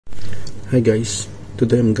Hi guys,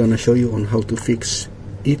 today I'm gonna show you on how to fix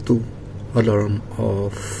E2 alarm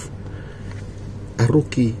of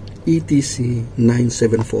Aruki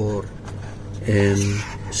ETC-974 and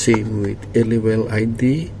same with Eliwell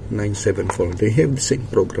ID974. They have the same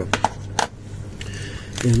program.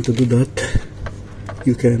 And to do that,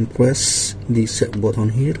 you can press the set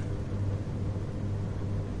button here.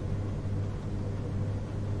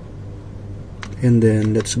 And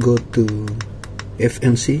then let's go to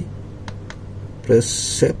FNC. Press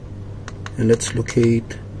set and let's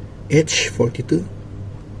locate H42.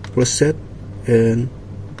 Press set and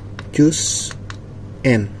choose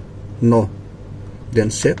N, no, then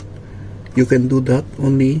set. You can do that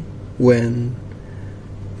only when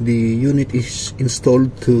the unit is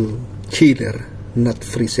installed to chiller, not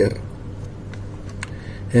freezer.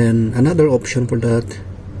 And another option for that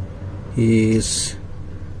is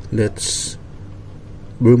let's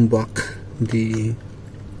bring back the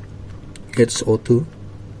HO2.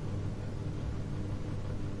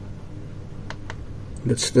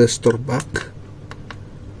 Let's restore back.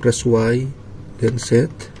 Press Y, then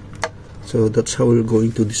set. So that's how we're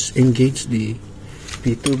going to disengage the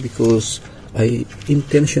P2, because I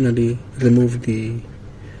intentionally removed the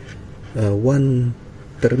one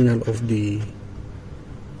terminal of the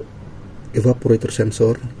evaporator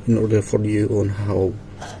sensor in order for you on how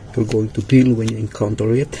you're going to deal when you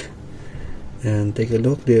encounter it. And take a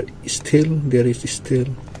look, there is still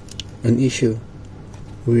an issue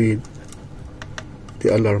with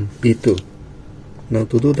the alarm P2. Now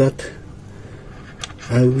to do that,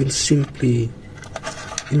 I will simply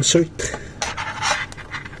insert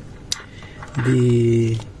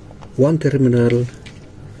the one terminal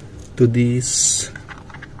to this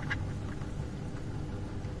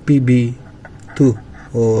PB2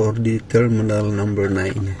 or the terminal number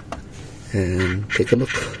 9 and take a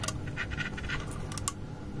look.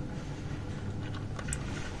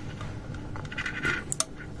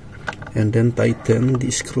 And then tighten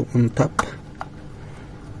the screw on top.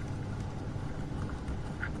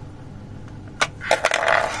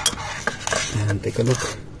 And take a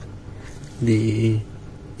look. The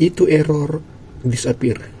E2 error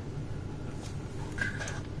disappear.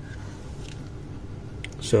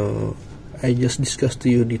 So I just discussed to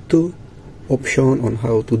you the two options on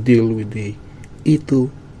how to deal with the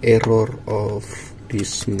E2 error of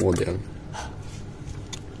this model.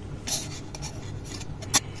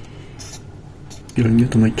 If you're new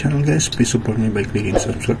to my channel guys, please support me by clicking the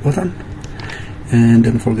subscribe button and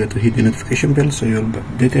don't forget to hit the notification bell so you'll be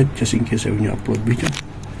updated just in case I will upload video.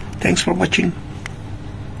 Thanks for watching.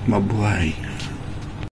 Mabuhay.